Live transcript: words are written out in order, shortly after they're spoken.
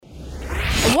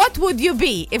What would you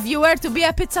be if you were to be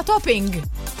a pizza topping?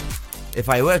 If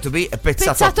I were to be a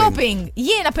pizza topping.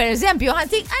 Jiena per eżempju,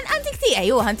 ħantik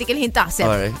tiegħi ħantik il-ħin taħseb.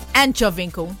 Alright. Anchovy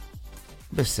nkun.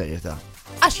 Bis-serjetà.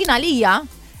 Għax jiena għalija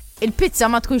il-pizza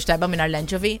ma tkunx tajba minn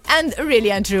l-anchovy. And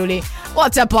really and truly,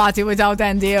 what's a party without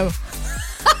Andy?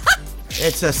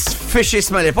 It's a fishy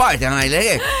smelly party,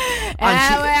 għajlek.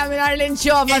 Minar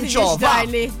l-inċova.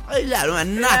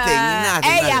 Nothing.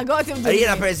 Eja, go to the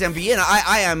Jena, per esempio,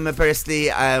 I am personally,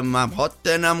 I'm hot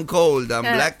and I'm cold, I'm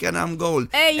black and I'm gold.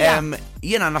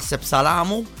 Jena naħseb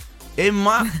salamu,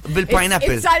 imma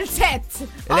bil-pineapple. Salset.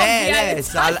 Le,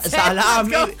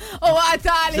 salami. U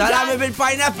għatali. Salami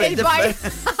bil-pineapple.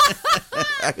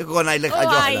 Għakikon għajlek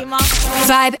ħagħuħla.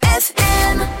 Vibe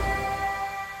FM.